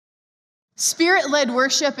Spirit-led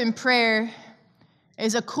worship and prayer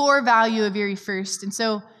is a core value of Erie First. And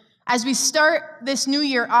so as we start this new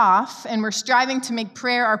year off and we're striving to make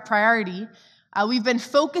prayer our priority, we've been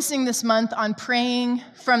focusing this month on praying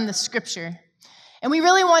from the scripture. And we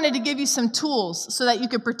really wanted to give you some tools so that you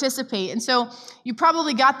could participate. And so you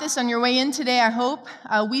probably got this on your way in today, I hope.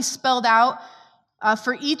 We spelled out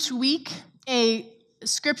for each week a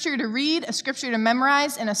scripture to read, a scripture to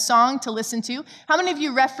memorize, and a song to listen to. How many of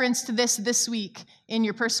you referenced this week in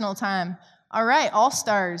your personal time? All right, all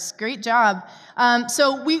stars. Great job.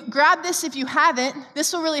 So we grab this if you haven't.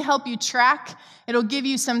 This will really help you track. It'll give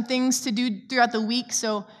you some things to do throughout the week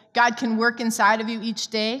so God can work inside of you each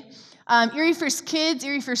day. Erie First Kids,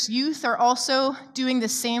 Erie First Youth are also doing the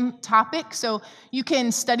same topic, so you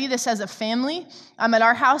can study this as a family. At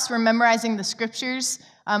our house, we're memorizing the scriptures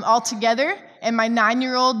all together, and my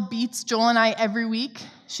 9-year-old beats Joel and I every week.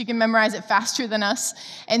 She can memorize it faster than us,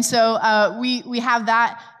 and so we have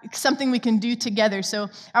that, something we can do together. So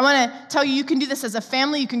I want to tell you, you can do this as a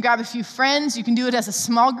family. You can grab a few friends. You can do it as a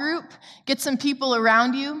small group. Get some people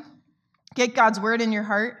around you. Get God's word in your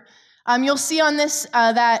heart. You'll see on this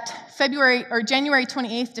that January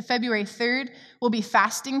 28th to February 3rd, we'll be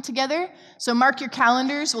fasting together. So mark your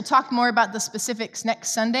calendars. We'll talk more about the specifics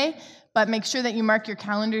next Sunday, but make sure that you mark your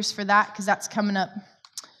calendars for that because that's coming up.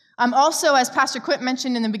 Also, as Pastor Quint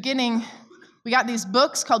mentioned in the beginning, we got these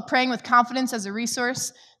books called Praying with Confidence as a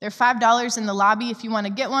resource. They're $5 in the lobby if you want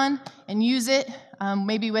to get one and use it,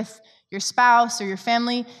 maybe with your spouse or your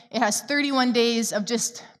family. It has 31 days of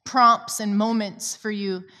just prompts and moments for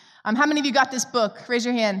you. How many of you got this book? Raise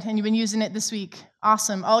your hand, and you've been using it this week.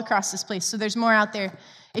 Awesome, all across this place. So there's more out there.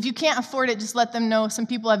 If you can't afford it, just let them know. Some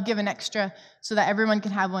people have given extra so that everyone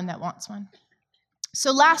can have one that wants one.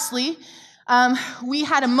 So lastly, we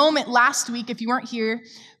had a moment last week, if you weren't here,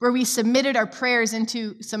 where we submitted our prayers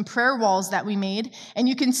into some prayer walls that we made. And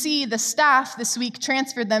you can see the staff this week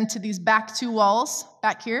transferred them to these back 2 walls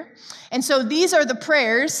back here. And so these are the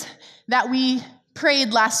prayers that we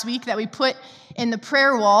prayed last week that we put in the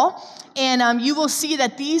prayer wall, and you will see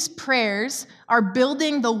that these prayers are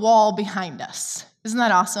building the wall behind us. Isn't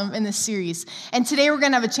that awesome in this series? And today we're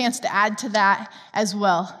going to have a chance to add to that as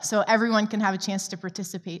well, so everyone can have a chance to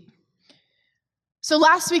participate. So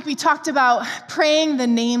last week we talked about praying the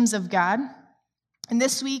names of God, and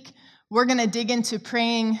this week we're going to dig into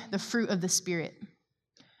praying the fruit of the Spirit.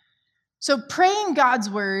 So praying God's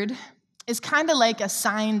word is kind of like a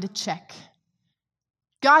signed check.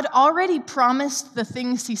 God already promised the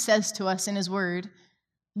things he says to us in his word.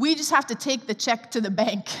 We just have to take the check to the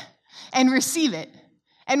bank and receive it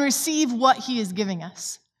and receive what he is giving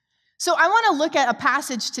us. So I want to look at a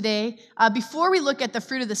passage today. Before we look at the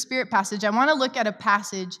fruit of the Spirit passage, I want to look at a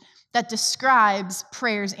passage that describes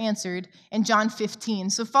prayers answered in John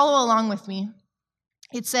 15. So follow along with me.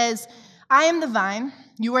 It says, "I am the vine,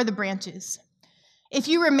 you are the branches. If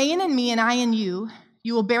you remain in me and I in you,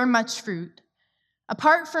 you will bear much fruit.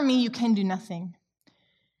 Apart from me, you can do nothing.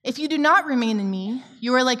 If you do not remain in me,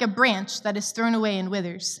 you are like a branch that is thrown away and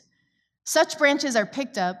withers. Such branches are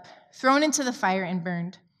picked up, thrown into the fire, and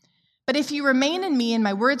burned. But if you remain in me and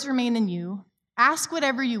my words remain in you, ask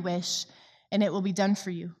whatever you wish, and it will be done for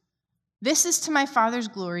you. This is to my Father's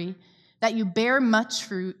glory, that you bear much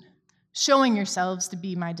fruit, showing yourselves to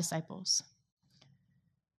be my disciples."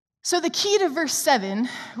 So the key to verse 7,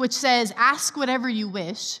 which says, "Ask whatever you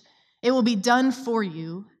wish, it will be done for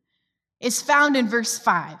you," is found in verse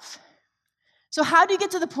 5. So how do you get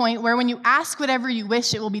to the point where when you ask whatever you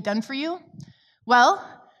wish, it will be done for you? Well,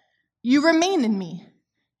 you remain in me.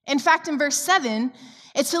 In fact, in verse 7,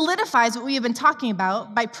 it solidifies what we have been talking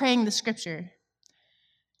about by praying the scripture.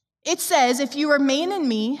 It says, "If you remain in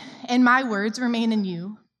me and my words remain in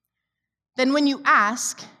you, then when you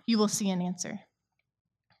ask, you will see an answer."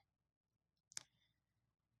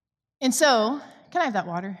 And so, can I have that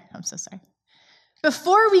water? I'm so sorry.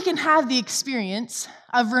 Before we can have the experience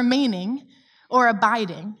of remaining or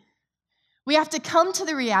abiding, we have to come to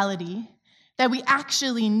the reality that we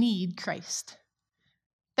actually need Christ.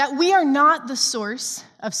 That we are not the source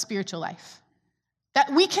of spiritual life.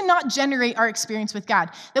 That we cannot generate our experience with God.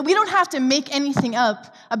 That we don't have to make anything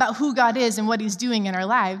up about who God is and what he's doing in our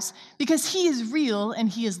lives because he is real and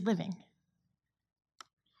he is living.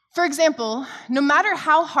 For example, no matter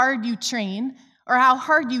how hard you train or how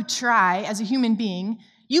hard you try as a human being,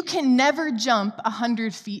 you can never jump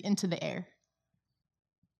 100 feet into the air.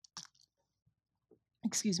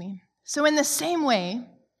 Excuse me. So in the same way,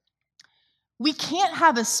 we can't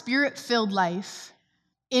have a spirit-filled life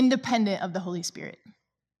independent of the Holy Spirit.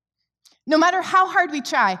 No matter how hard we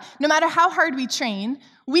try, no matter how hard we train,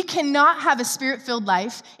 we cannot have a Spirit-filled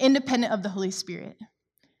life independent of the Holy Spirit.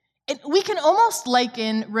 And we can almost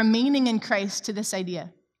liken remaining in Christ to this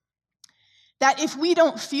idea that if we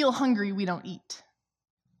don't feel hungry, we don't eat.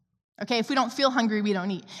 Okay, if we don't feel hungry, we don't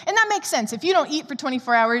eat. And that makes sense. If you don't eat for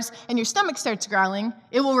 24 hours and your stomach starts growling,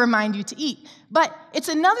 it will remind you to eat. But it's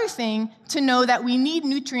another thing to know that we need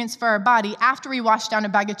nutrients for our body after we wash down a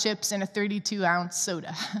bag of chips and a 32-ounce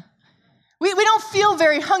soda. We don't feel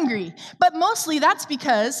very hungry, but mostly that's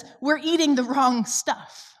because we're eating the wrong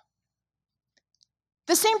stuff.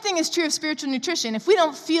 The same thing is true of spiritual nutrition. If we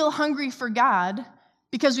don't feel hungry for God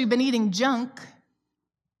because we've been eating junk,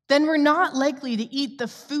 then we're not likely to eat the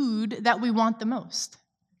food that we want the most,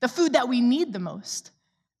 the food that we need the most,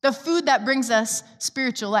 the food that brings us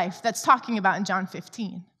spiritual life that's talking about in John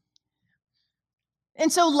 15.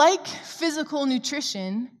 And so, like physical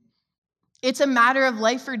nutrition, it's a matter of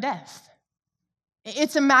life or death.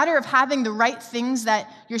 It's a matter of having the right things that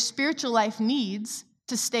your spiritual life needs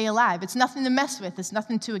to stay alive. It's nothing to mess with. It's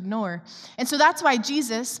nothing to ignore. And so that's why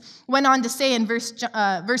Jesus went on to say in verse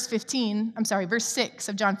 6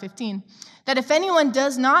 of John 15, that if anyone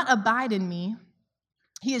does not abide in me,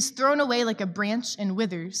 he is thrown away like a branch and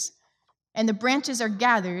withers, and the branches are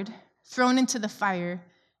gathered, thrown into the fire,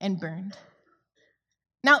 and burned.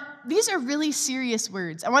 Now, these are really serious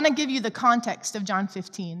words. I want to give you the context of John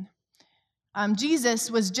 15.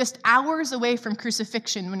 Jesus was just hours away from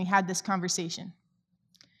crucifixion when he had this conversation.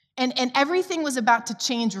 And everything was about to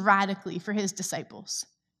change radically for his disciples.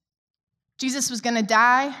 Jesus was going to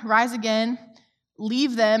die, rise again,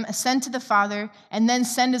 leave them, ascend to the Father, and then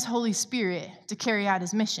send his Holy Spirit to carry out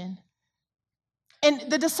his mission. And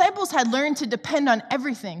the disciples had learned to depend on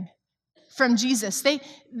everything from Jesus. They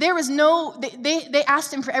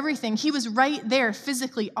asked him for everything. He was right there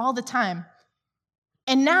physically all the time.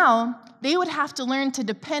 And now they would have to learn to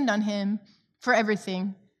depend on him for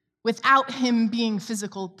everything without him being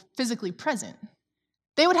physically present.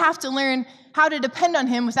 They would have to learn how to depend on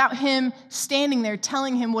him without him standing there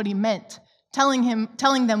telling him what he meant, telling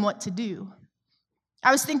them what to do.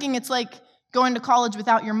 I was thinking it's like going to college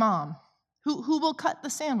without your mom. Who will cut the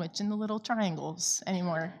sandwich in the little triangles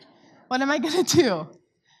anymore? What am I going to do?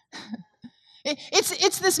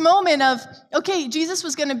 It's this moment of, okay, Jesus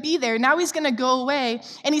was going to be there. Now he's going to go away.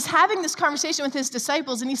 And he's having this conversation with his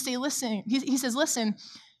disciples, and he says, listen,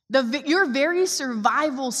 your very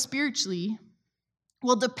survival spiritually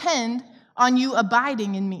will depend on you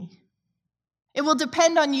abiding in me. It will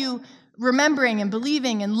depend on you remembering and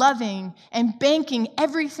believing and loving and banking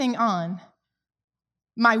everything on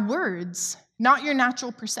my words, not your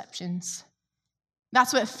natural perceptions.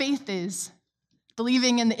 That's what faith is.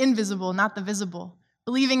 Believing in the invisible, not the visible.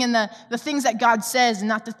 Believing in the things that God says and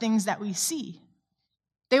not the things that we see.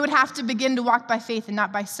 They would have to begin to walk by faith and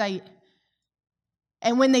not by sight.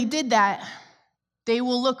 And when they did that, they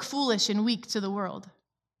will look foolish and weak to the world.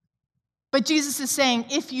 But Jesus is saying,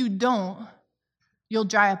 if you don't, you'll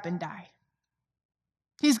dry up and die.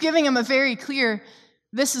 He's giving them a very clear,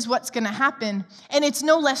 this is what's going to happen. And it's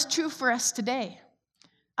no less true for us today.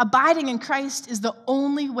 Abiding in Christ is the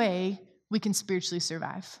only way we can spiritually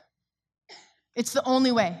survive. It's the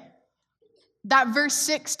only way. That verse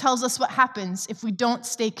 6 tells us what happens if we don't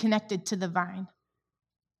stay connected to the vine.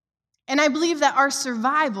 And I believe that our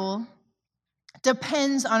survival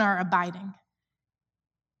depends on our abiding.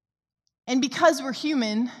 And because we're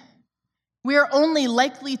human, we are only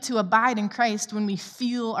likely to abide in Christ when we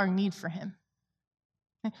feel our need for him.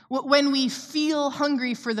 When we feel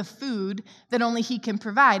hungry for the food that only he can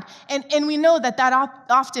provide. And we know that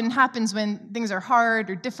often happens when things are hard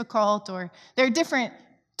or difficult, or there are different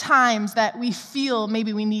times that we feel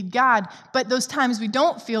maybe we need God, but those times we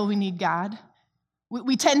don't feel we need God,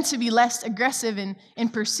 we tend to be less aggressive in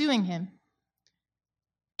pursuing him.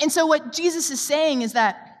 And so what Jesus is saying is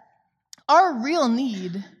that our real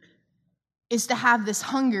need is to have this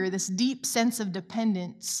hunger, this deep sense of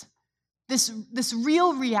dependence, this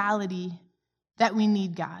real reality that we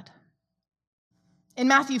need God. In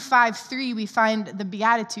Matthew 5:3, we find the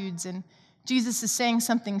Beatitudes, and Jesus is saying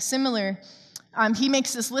something similar. He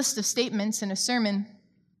makes this list of statements in a sermon,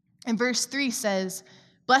 and verse 3 says,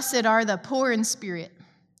 "Blessed are the poor in spirit,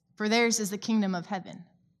 for theirs is the kingdom of heaven."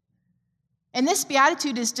 And this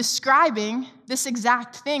beatitude is describing this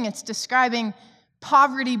exact thing. It's describing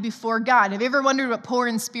poverty before God. Have you ever wondered what poor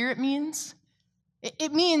in spirit means?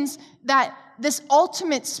 It means that this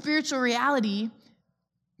ultimate spiritual reality,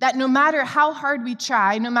 that no matter how hard we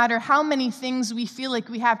try, no matter how many things we feel like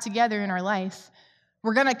we have together in our life,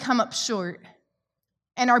 we're going to come up short.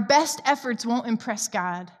 And our best efforts won't impress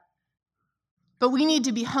God. but we need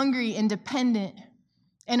to be hungry and dependent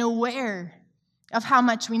and aware of how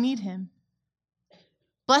much we need him.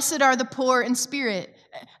 Blessed are the poor in spirit,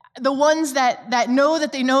 the ones that know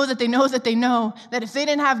that they know that they know that they know that if they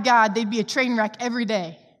didn't have God, they'd be a train wreck every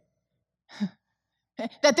day.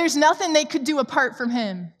 That there's nothing they could do apart from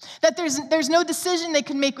him. That there's no decision they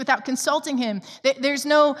can make without consulting him. There's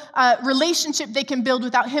no relationship they can build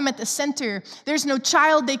without him at the center. There's no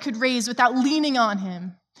child they could raise without leaning on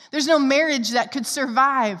him. There's no marriage that could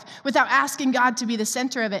survive without asking God to be the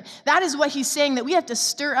center of it. That is what he's saying, that we have to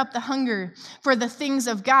stir up the hunger for the things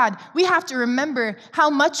of God. We have to remember how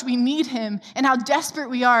much we need him and how desperate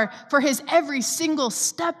we are for his every single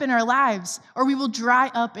step in our lives, or we will dry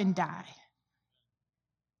up and die.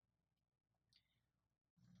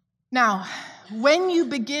 Now, when you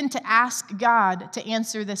begin to ask God to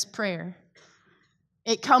answer this prayer,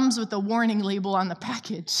 it comes with a warning label on the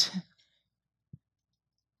package.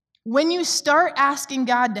 When you start asking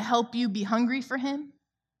God to help you be hungry for him,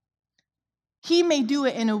 he may do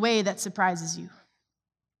it in a way that surprises you.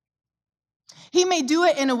 He may do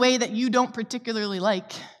it in a way that you don't particularly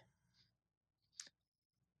like.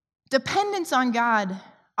 Dependence on God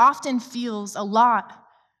often feels a lot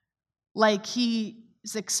like he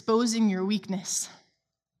is exposing your weakness,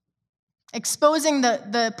 exposing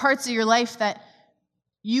the parts of your life that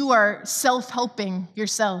you are self-helping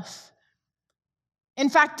yourself. In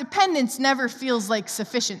fact, dependence never feels like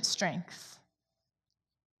sufficient strength.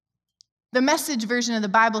 The Message version of the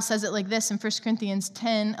Bible says it like this in 1 Corinthians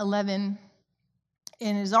 10:11,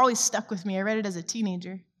 and it has always stuck with me. I read it as a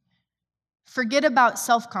teenager. Forget about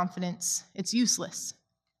self-confidence. It's useless.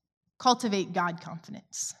 Cultivate God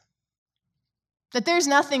confidence. That there's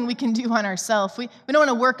nothing we can do on ourselves. We don't want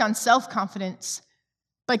to work on self-confidence,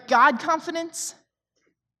 but God confidence,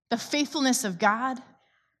 the faithfulness of God,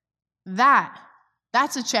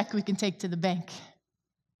 that's a check we can take to the bank.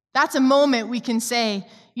 That's a moment we can say,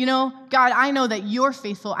 God, I know that you're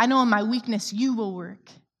faithful. I know in my weakness you will work.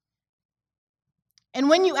 And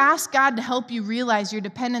when you ask God to help you realize your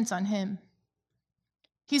dependence on him,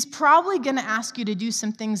 he's probably going to ask you to do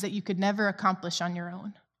some things that you could never accomplish on your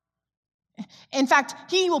own. In fact,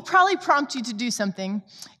 he will probably prompt you to do something,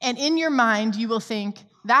 and in your mind, you will think,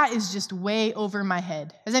 that is just way over my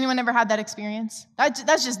head. Has anyone ever had that experience?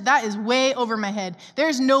 That is way over my head.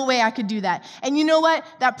 There's no way I could do that. And you know what?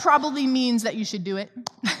 That probably means that you should do it.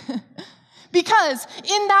 Because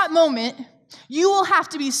in that moment, you will have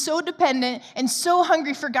to be so dependent and so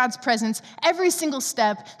hungry for God's presence every single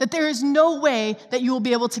step that there is no way that you will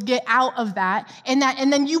be able to get out of that. And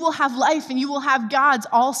then you will have life and you will have God's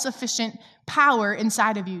all-sufficient power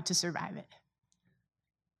inside of you to survive it.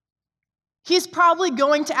 He's probably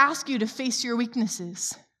going to ask you to face your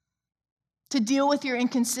weaknesses, to deal with your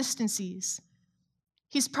inconsistencies.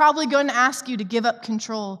 He's probably going to ask you to give up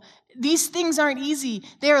control. These things aren't easy.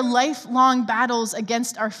 They are lifelong battles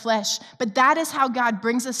against our flesh, but that is how God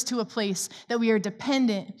brings us to a place that we are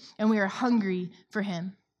dependent and we are hungry for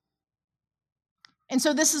him. And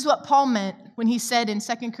so this is what Paul meant when he said in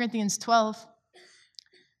 2 Corinthians 12,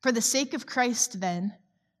 "For the sake of Christ, then,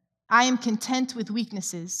 I am content with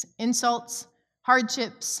weaknesses, insults,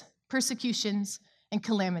 hardships, persecutions, and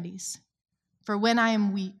calamities. For when I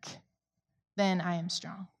am weak, then I am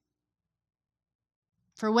strong."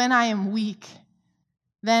 For when I am weak,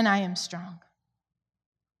 then I am strong.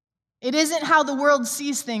 It isn't how the world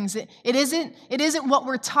sees things. It isn't what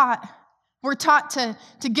we're taught. We're taught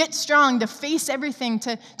to get strong, to face everything,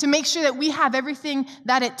 to make sure that we have everything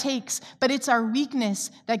that it takes. But it's our weakness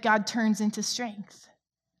that God turns into strength.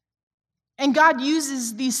 And God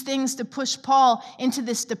uses these things to push Paul into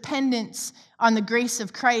this dependence on the grace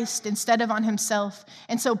of Christ instead of on himself.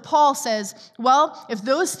 And so Paul says, well, if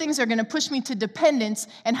those things are going to push me to dependence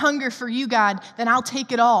and hunger for you, God, then I'll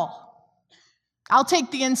take it all. I'll take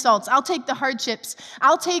the insults. I'll take the hardships.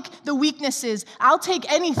 I'll take the weaknesses. I'll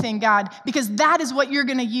take anything, God, because that is what you're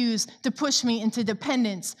going to use to push me into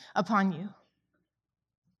dependence upon you.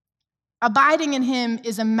 Abiding in him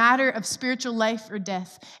is a matter of spiritual life or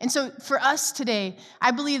death. And so for us today,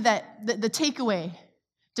 I believe that the takeaway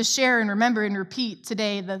to share and remember and repeat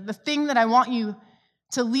today, the thing that I want you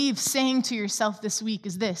to leave saying to yourself this week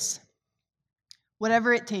is this: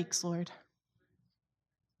 whatever it takes, Lord.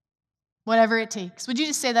 Whatever it takes. Would you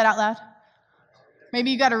just say that out loud?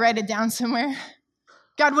 Maybe you got to write it down somewhere.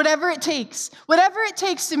 God, whatever it takes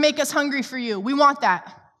to make us hungry for you, we want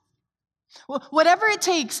that. Whatever it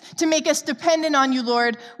takes to make us dependent on you,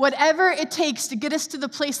 Lord, whatever it takes to get us to the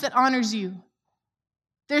place that honors you.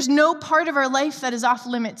 There's no part of our life that is off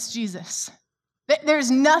limits, Jesus. There's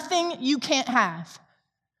nothing you can't have.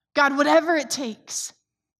 God, whatever it takes.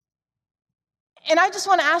 And I just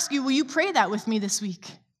want to ask you, will you pray that with me this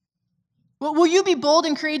week? Will you be bold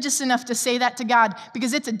and courageous enough to say that to God?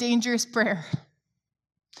 Because it's a dangerous prayer.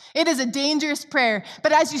 It is a dangerous prayer.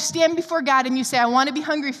 But as you stand before God and you say, I want to be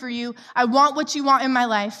hungry for you, I want what you want in my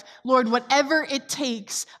life, Lord, whatever it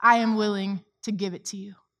takes, I am willing to give it to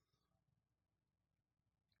you.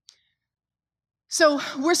 So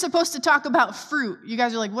we're supposed to talk about fruit. You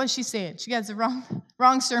guys are like, what is she saying? She got the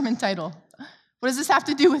wrong sermon title. What does this have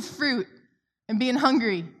to do with fruit and being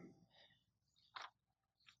hungry?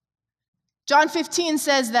 John 15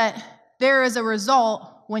 says that there is a result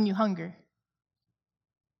when you hunger.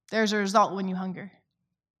 There's a result when you hunger.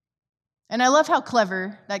 And I love how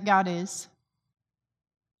clever that God is.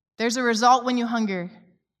 There's a result when you hunger.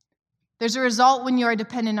 There's a result when you are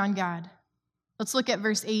dependent on God. Let's look at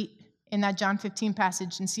verse 8 in that John 15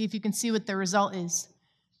 passage and see if you can see what the result is.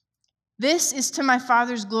 This is to my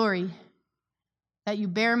Father's glory, that you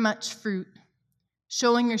bear much fruit,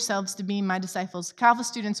 showing yourselves to be my disciples. Calva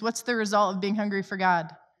students, what's the result of being hungry for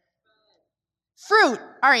God? Fruit.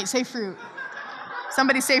 All right, say fruit.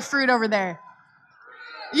 Somebody say fruit over there.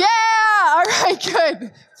 Yeah, all right,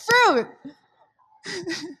 good. Fruit.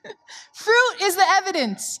 Fruit is the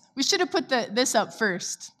evidence. We should have put this up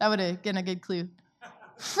first. That would have given a good clue.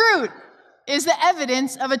 Fruit is the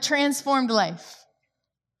evidence of a transformed life.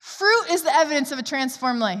 Fruit is the evidence of a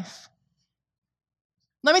transformed life.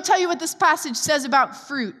 Let me tell you what this passage says about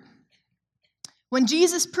fruit. When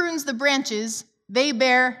Jesus prunes the branches, they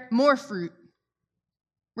bear more fruit.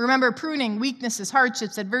 Remember, pruning, weaknesses,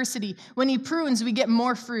 hardships, adversity. When he prunes, we get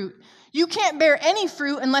more fruit. You can't bear any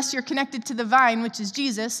fruit unless you're connected to the vine, which is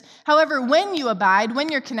Jesus. However, when you abide, when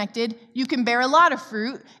you're connected, you can bear a lot of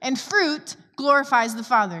fruit, and fruit glorifies the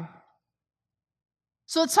Father.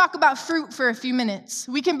 So let's talk about fruit for a few minutes.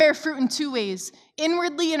 We can bear fruit in two ways: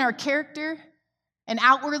 inwardly in our character and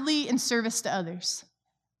outwardly in service to others.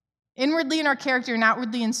 Inwardly in our character and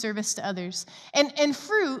outwardly in service to others. And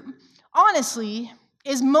fruit, honestly,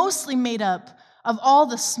 is mostly made up of all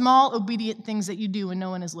the small, obedient things that you do when no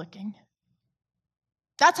one is looking.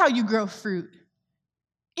 That's how you grow fruit.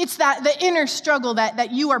 It's the inner struggle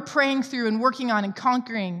that you are praying through and working on and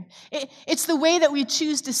conquering. It's the way that we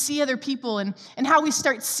choose to see other people and how we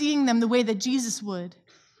start seeing them the way that Jesus would.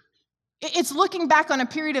 It's looking back on a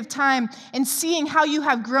period of time and seeing how you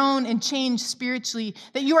have grown and changed spiritually,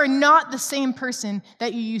 that you are not the same person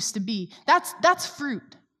that you used to be. That's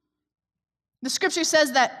fruit. The scripture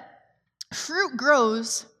says that fruit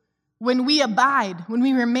grows when we abide, when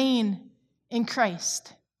we remain in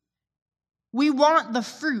Christ. We want the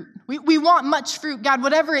fruit. We want much fruit. God,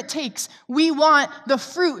 whatever it takes, we want the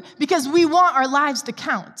fruit because we want our lives to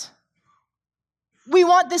count. We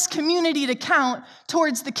want this community to count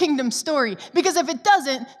towards the kingdom story because if it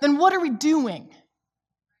doesn't, then what are we doing?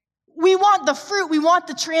 We want the fruit. We want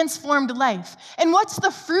the transformed life. And what's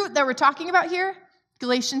the fruit that we're talking about here?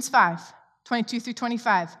 Galatians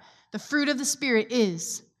 5:22-25. The fruit of the Spirit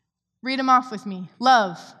is, read them off with me,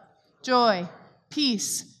 love, joy,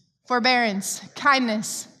 peace, forbearance,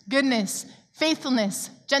 kindness, goodness, faithfulness,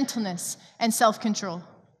 gentleness, and self-control.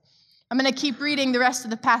 I'm going to keep reading the rest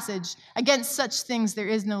of the passage. Against such things there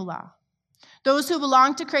is no law. Those who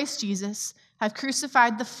belong to Christ Jesus have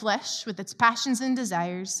crucified the flesh with its passions and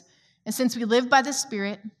desires, and since we live by the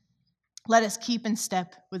Spirit, let us keep in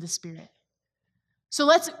step with the Spirit. So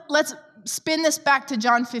let's spin this back to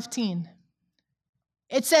John 15.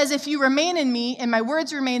 It says, if you remain in me and my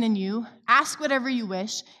words remain in you, ask whatever you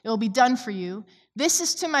wish, it will be done for you. This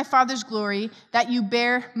is to my Father's glory, that you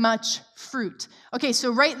bear much fruit. Okay,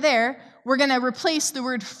 so right there, we're going to replace the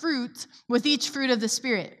word fruit with each fruit of the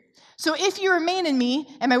Spirit. So if you remain in me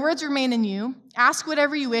and my words remain in you, ask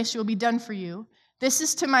whatever you wish, it will be done for you. This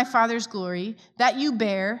is to my Father's glory, that you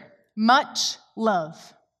bear much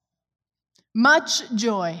love, much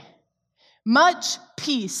joy, much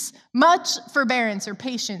peace, much forbearance or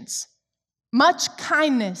patience, much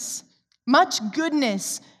kindness, much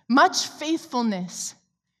goodness, much faithfulness,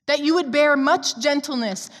 that you would bear much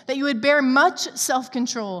gentleness, that you would bear much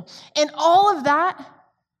self-control. And all of that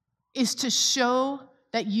is to show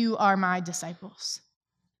that you are my disciples.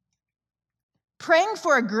 Praying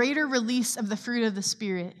for a greater release of the fruit of the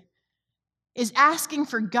Spirit is asking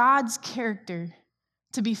for God's character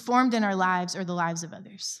to be formed in our lives or the lives of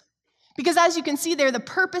others. Because as you can see there, the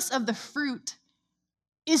purpose of the fruit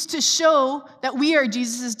is to show that we are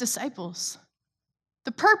Jesus' disciples.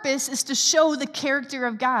 The purpose is to show the character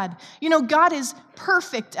of God. You know, God is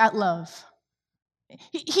perfect at love.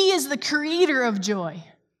 He is the creator of joy.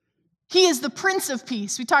 He is the Prince of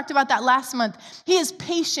Peace. We talked about that last month. He is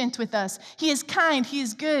patient with us. He is kind. He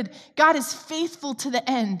is good. God is faithful to the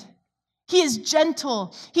end. He is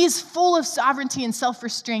gentle. He is full of sovereignty and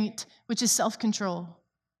self-restraint, which is self-control.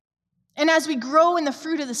 And as we grow in the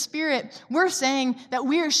fruit of the Spirit, we're saying that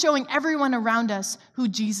we are showing everyone around us who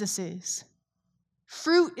Jesus is.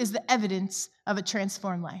 Fruit is the evidence of a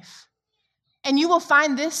transformed life. And you will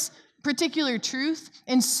find this particular truth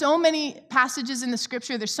in so many passages in the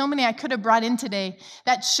Scripture. There's so many I could have brought in today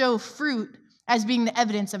that show fruit as being the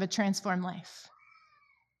evidence of a transformed life.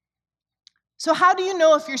 So how do you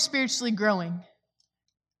know if you're spiritually growing?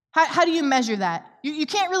 How do you measure that? You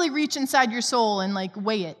can't really reach inside your soul and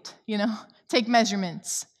weigh it, take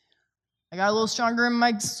measurements. I got a little stronger in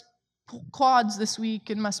my quads this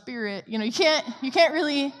week in my spirit. You can't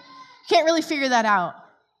really figure that out.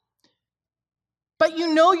 But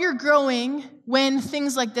you're growing when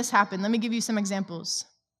things like this happen. Let me give you some examples.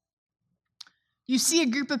 You see a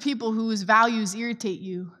group of people whose values irritate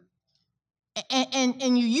you,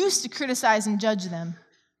 and you used to criticize and judge them.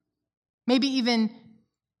 Maybe even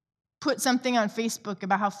put something on Facebook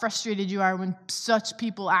about how frustrated you are when such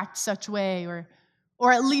people act such way,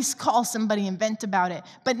 or at least call somebody and vent about it.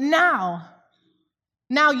 But now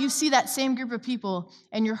you see that same group of people,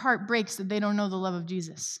 and your heart breaks that they don't know the love of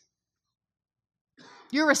Jesus.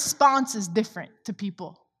 Your response is different to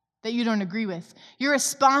people that you don't agree with. Your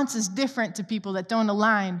response is different to people that don't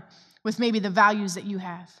align with maybe the values that you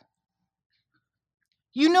have.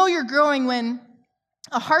 You're growing when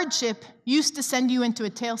a hardship used to send you into a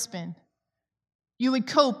tailspin. You would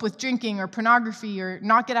cope with drinking or pornography or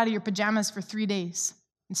not get out of your pajamas for 3 days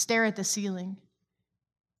and stare at the ceiling.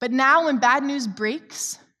 But now when bad news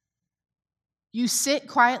breaks, you sit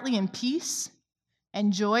quietly in peace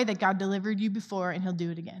and joy that God delivered you before, and he'll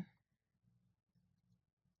do it again.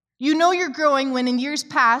 You're growing when in years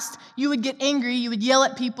past, you would get angry, you would yell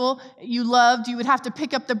at people you loved, you would have to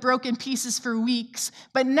pick up the broken pieces for weeks.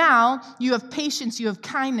 But now you have patience, you have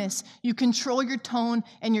kindness, you control your tone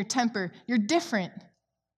and your temper. You're different.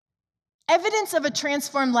 Evidence of a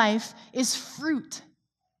transformed life is fruit.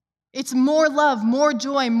 It's more love, more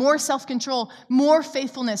joy, more self-control, more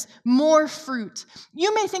faithfulness, more fruit.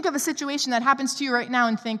 You may think of a situation that happens to you right now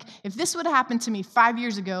and think, if this would have happened to me 5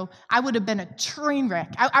 years ago, I would have been a train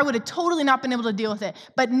wreck. I would have totally not been able to deal with it.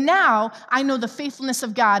 But now I know the faithfulness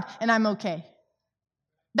of God and I'm okay.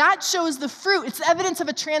 That shows the fruit. It's the evidence of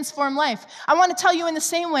a transformed life. I want to tell you in the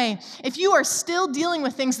same way, if you are still dealing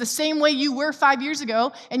with things the same way you were 5 years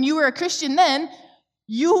ago and you were a Christian then,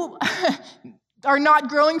 you are not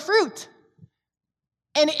growing fruit.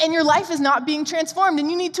 And your life is not being transformed. And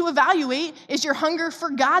you need to evaluate, is your hunger for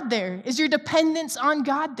God there? Is your dependence on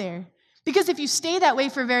God there? Because if you stay that way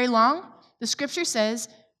for very long, the Scripture says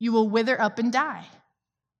you will wither up and die.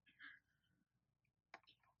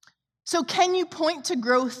 So can you point to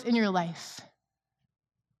growth in your life?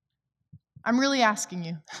 I'm really asking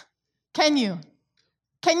you. Can you?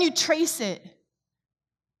 Can you trace it?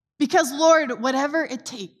 Because Lord, whatever it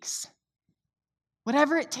takes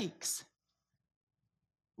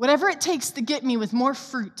to get me with more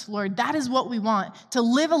fruit, Lord, that is what we want, to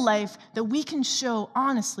live a life that we can show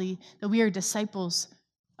honestly that we are disciples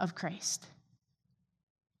of Christ.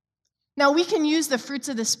 Now, we can use the fruits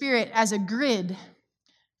of the Spirit as a grid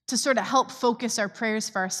to sort of help focus our prayers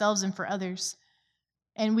for ourselves and for others.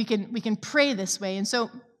 And we can pray this way. And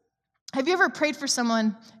so, have you ever prayed for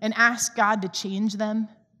someone and asked God to change them?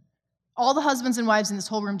 All the husbands and wives in this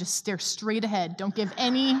whole room just stare straight ahead. Don't give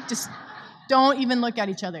any, just don't even look at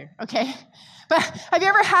each other, okay? But have you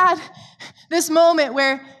ever had this moment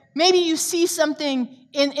where maybe you see something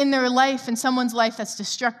in their life, in someone's life that's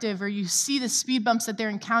destructive, or you see the speed bumps that they're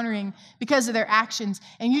encountering because of their actions,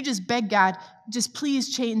 and you just beg God, just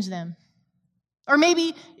please change them? Or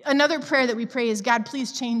maybe another prayer that we pray is, God,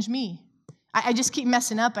 please change me. I just keep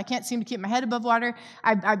messing up. I can't seem to keep my head above water.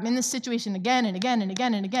 I'm in this situation again and again and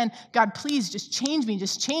again and again. God, please just change me.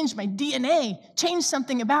 Just change my DNA. Change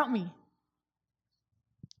something about me.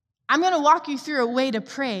 I'm going to walk you through a way to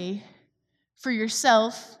pray for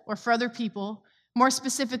yourself or for other people, more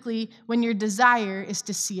specifically when your desire is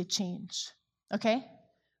to see a change, okay?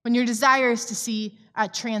 When your desire is to see a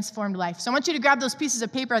transformed life. So I want you to grab those pieces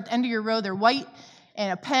of paper at the end of your row. They're white,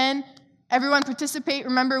 and a pen. Everyone participate.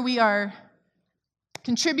 Remember, we are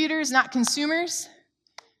contributors, not consumers.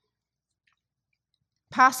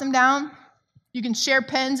 Pass them down. You can share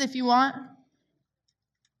pens if you want.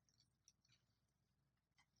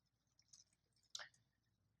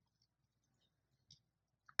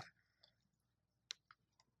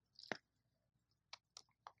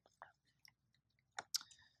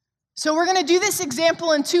 So we're going to do this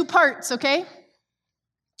example in 2 parts, okay?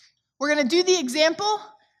 We're going to do the example,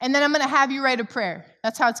 and then I'm going to have you write a prayer.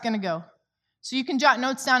 That's how it's going to go. So you can jot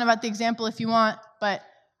notes down about the example if you want, but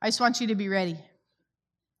I just want you to be ready.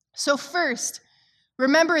 So first,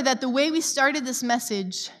 remember that the way we started this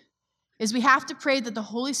message is we have to pray that the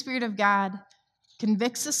Holy Spirit of God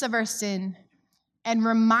convicts us of our sin and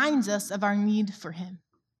reminds us of our need for him.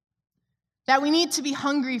 That we need to be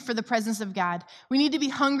hungry for the presence of God. We need to be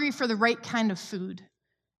hungry for the right kind of food.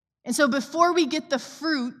 And so before we even get the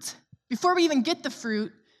fruit,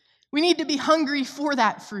 we need to be hungry for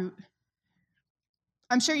that fruit.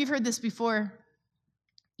 I'm sure you've heard this before.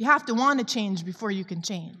 You have to want to change before you can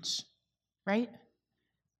change, right?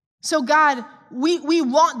 So God, we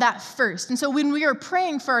want that first. And so when we are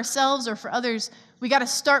praying for ourselves or for others, we got to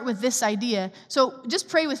start with this idea. So just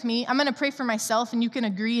pray with me. I'm going to pray for myself, and you can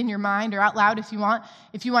agree in your mind or out loud if you want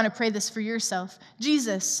to pray this for yourself.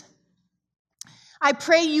 Jesus, I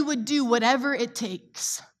pray you would do whatever it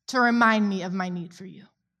takes to remind me of my need for you.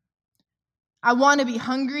 I want to be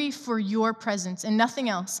hungry for your presence and nothing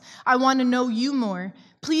else. I want to know you more.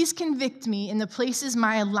 Please convict me in the places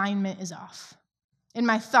my alignment is off. In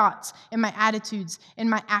my thoughts, in my attitudes, in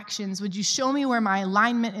my actions, would you show me where my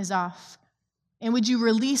alignment is off? And would you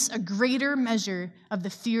release a greater measure of the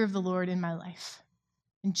fear of the Lord in my life?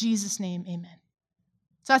 In Jesus' name, amen.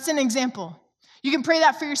 So that's an example. You can pray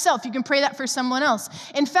that for yourself. You can pray that for someone else.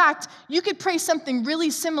 In fact, you could pray something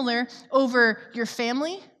really similar over your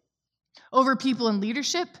family, over people in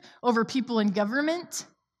leadership, over people in government.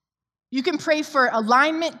 You can pray for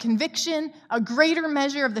alignment, conviction, a greater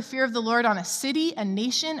measure of the fear of the Lord on a city, a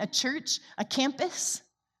nation, a church, a campus.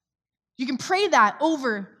 You can pray that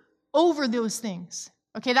over those things.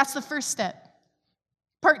 Okay, that's the first step.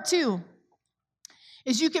 Part 2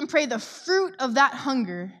 is you can pray the fruit of that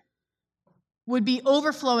hunger would be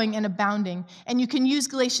overflowing and abounding. And you can use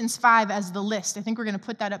Galatians 5 as the list. I think we're going to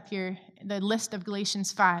put that up here, the list of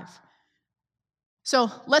Galatians 5.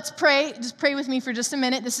 So let's pray. Just pray with me for just a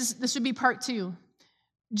minute. This would be part 2.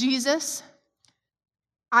 Jesus,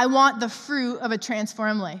 I want the fruit of a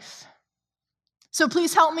transformed life. So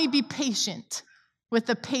please help me be patient with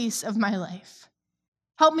the pace of my life.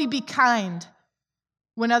 Help me be kind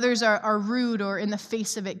when others are rude or in the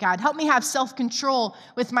face of it, God. Help me have self-control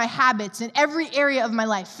with my habits in every area of my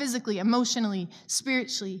life, physically, emotionally,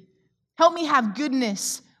 spiritually. Help me have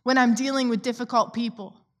goodness when I'm dealing with difficult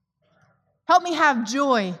people. Help me have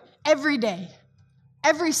joy every day,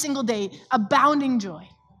 every single day, abounding joy.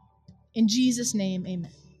 In Jesus' name,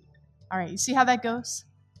 amen. All right, you see how that goes?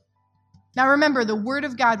 Now remember, the Word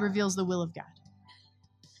of God reveals the will of God.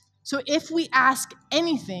 So if we ask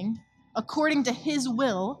anything according to His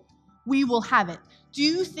will, we will have it. Do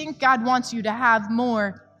you think God wants you to have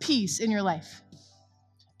more peace in your life?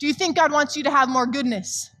 Do you think God wants you to have more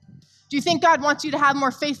goodness? Do you think God wants you to have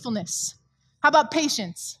more faithfulness? How about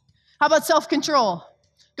patience? How about self-control?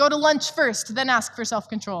 Go to lunch first, then ask for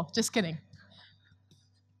self-control. Just kidding.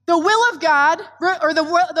 The will of God, or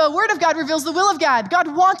the Word of God reveals the will of God.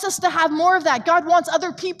 God wants us to have more of that. God wants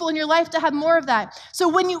other people in your life to have more of that. So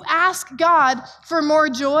when you ask God for more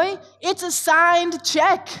joy, it's a signed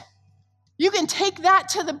check. You can take that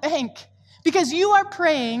to the bank because you are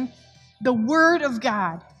praying the Word of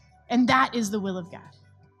God, and that is the will of God.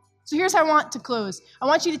 So here's how I want to close. I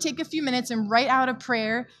want you to take a few minutes and write out a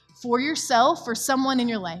prayer for yourself or someone in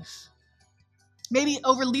your life. Maybe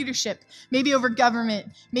over leadership, maybe over government,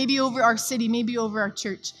 maybe over our city, maybe over our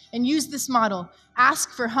church. And use this model.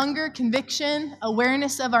 Ask for hunger, conviction,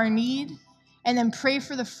 awareness of our need, and then pray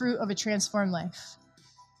for the fruit of a transformed life.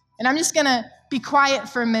 And I'm just going to be quiet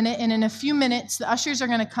for a minute, and in a few minutes, the ushers are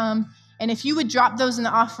going to come, and if you would drop those in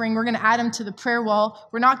the offering, we're going to add them to the prayer wall.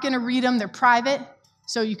 We're not going to read them. They're private,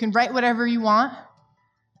 so you can write whatever you want.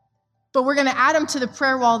 But we're going to add them to the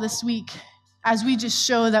prayer wall this week as we just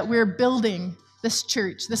show that we're building this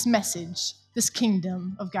church, this message, this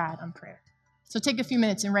kingdom of God on prayer. So take a few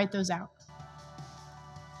minutes and write those out.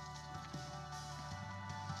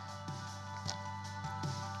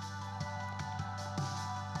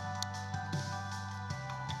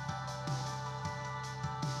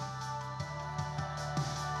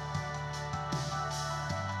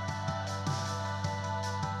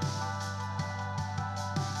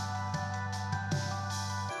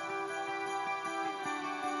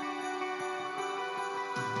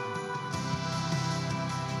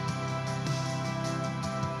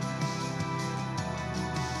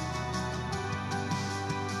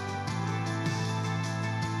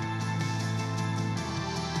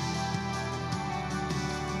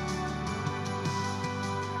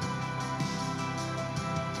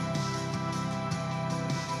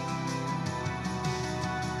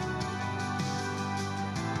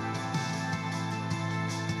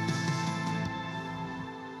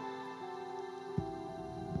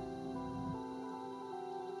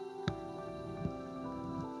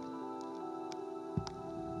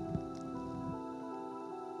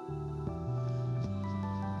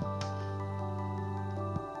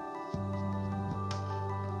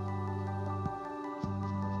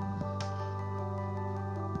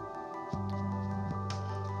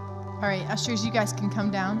 All right, ushers, you guys can come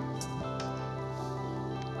down.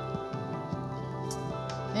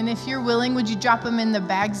 And if you're willing, would you drop them in the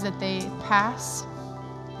bags that they pass?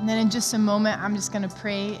 And then in just a moment, I'm just going to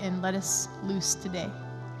pray and let us loose today.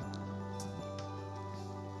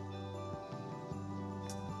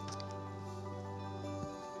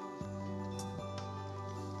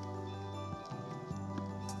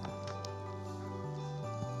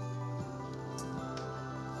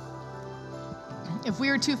 If we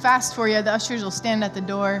were too fast for you, the ushers will stand at the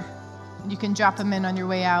door, and you can drop them in on your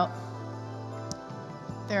way out.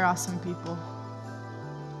 They're awesome people.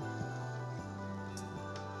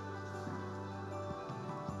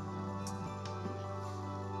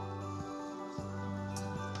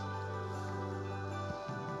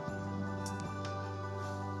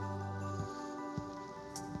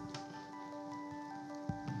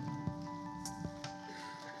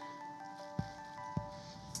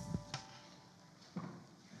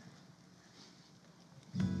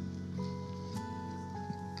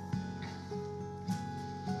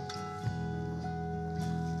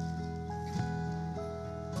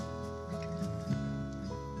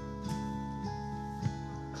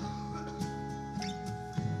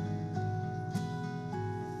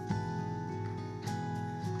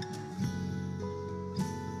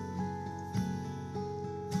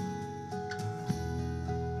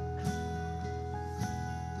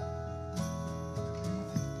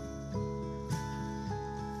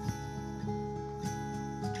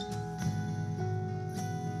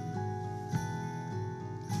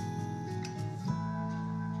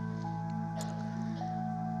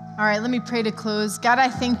 All right, let me pray to close. God, I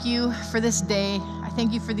thank you for this day. I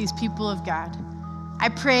thank you for these people of God. I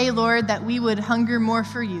pray, Lord, that we would hunger more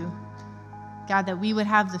for you. God, that we would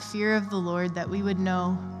have the fear of the Lord, that we would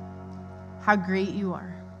know how great you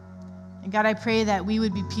are. And God, I pray that we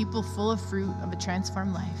would be people full of fruit of a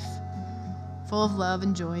transformed life, full of love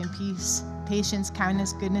and joy and peace, patience,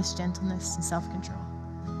 kindness, goodness, gentleness, and self-control.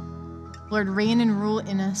 Lord, reign and rule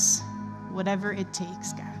in us, whatever it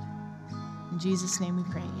takes, God. In Jesus' name we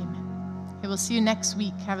pray, amen. Okay, we'll see you next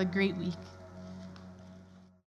week. Have a great week.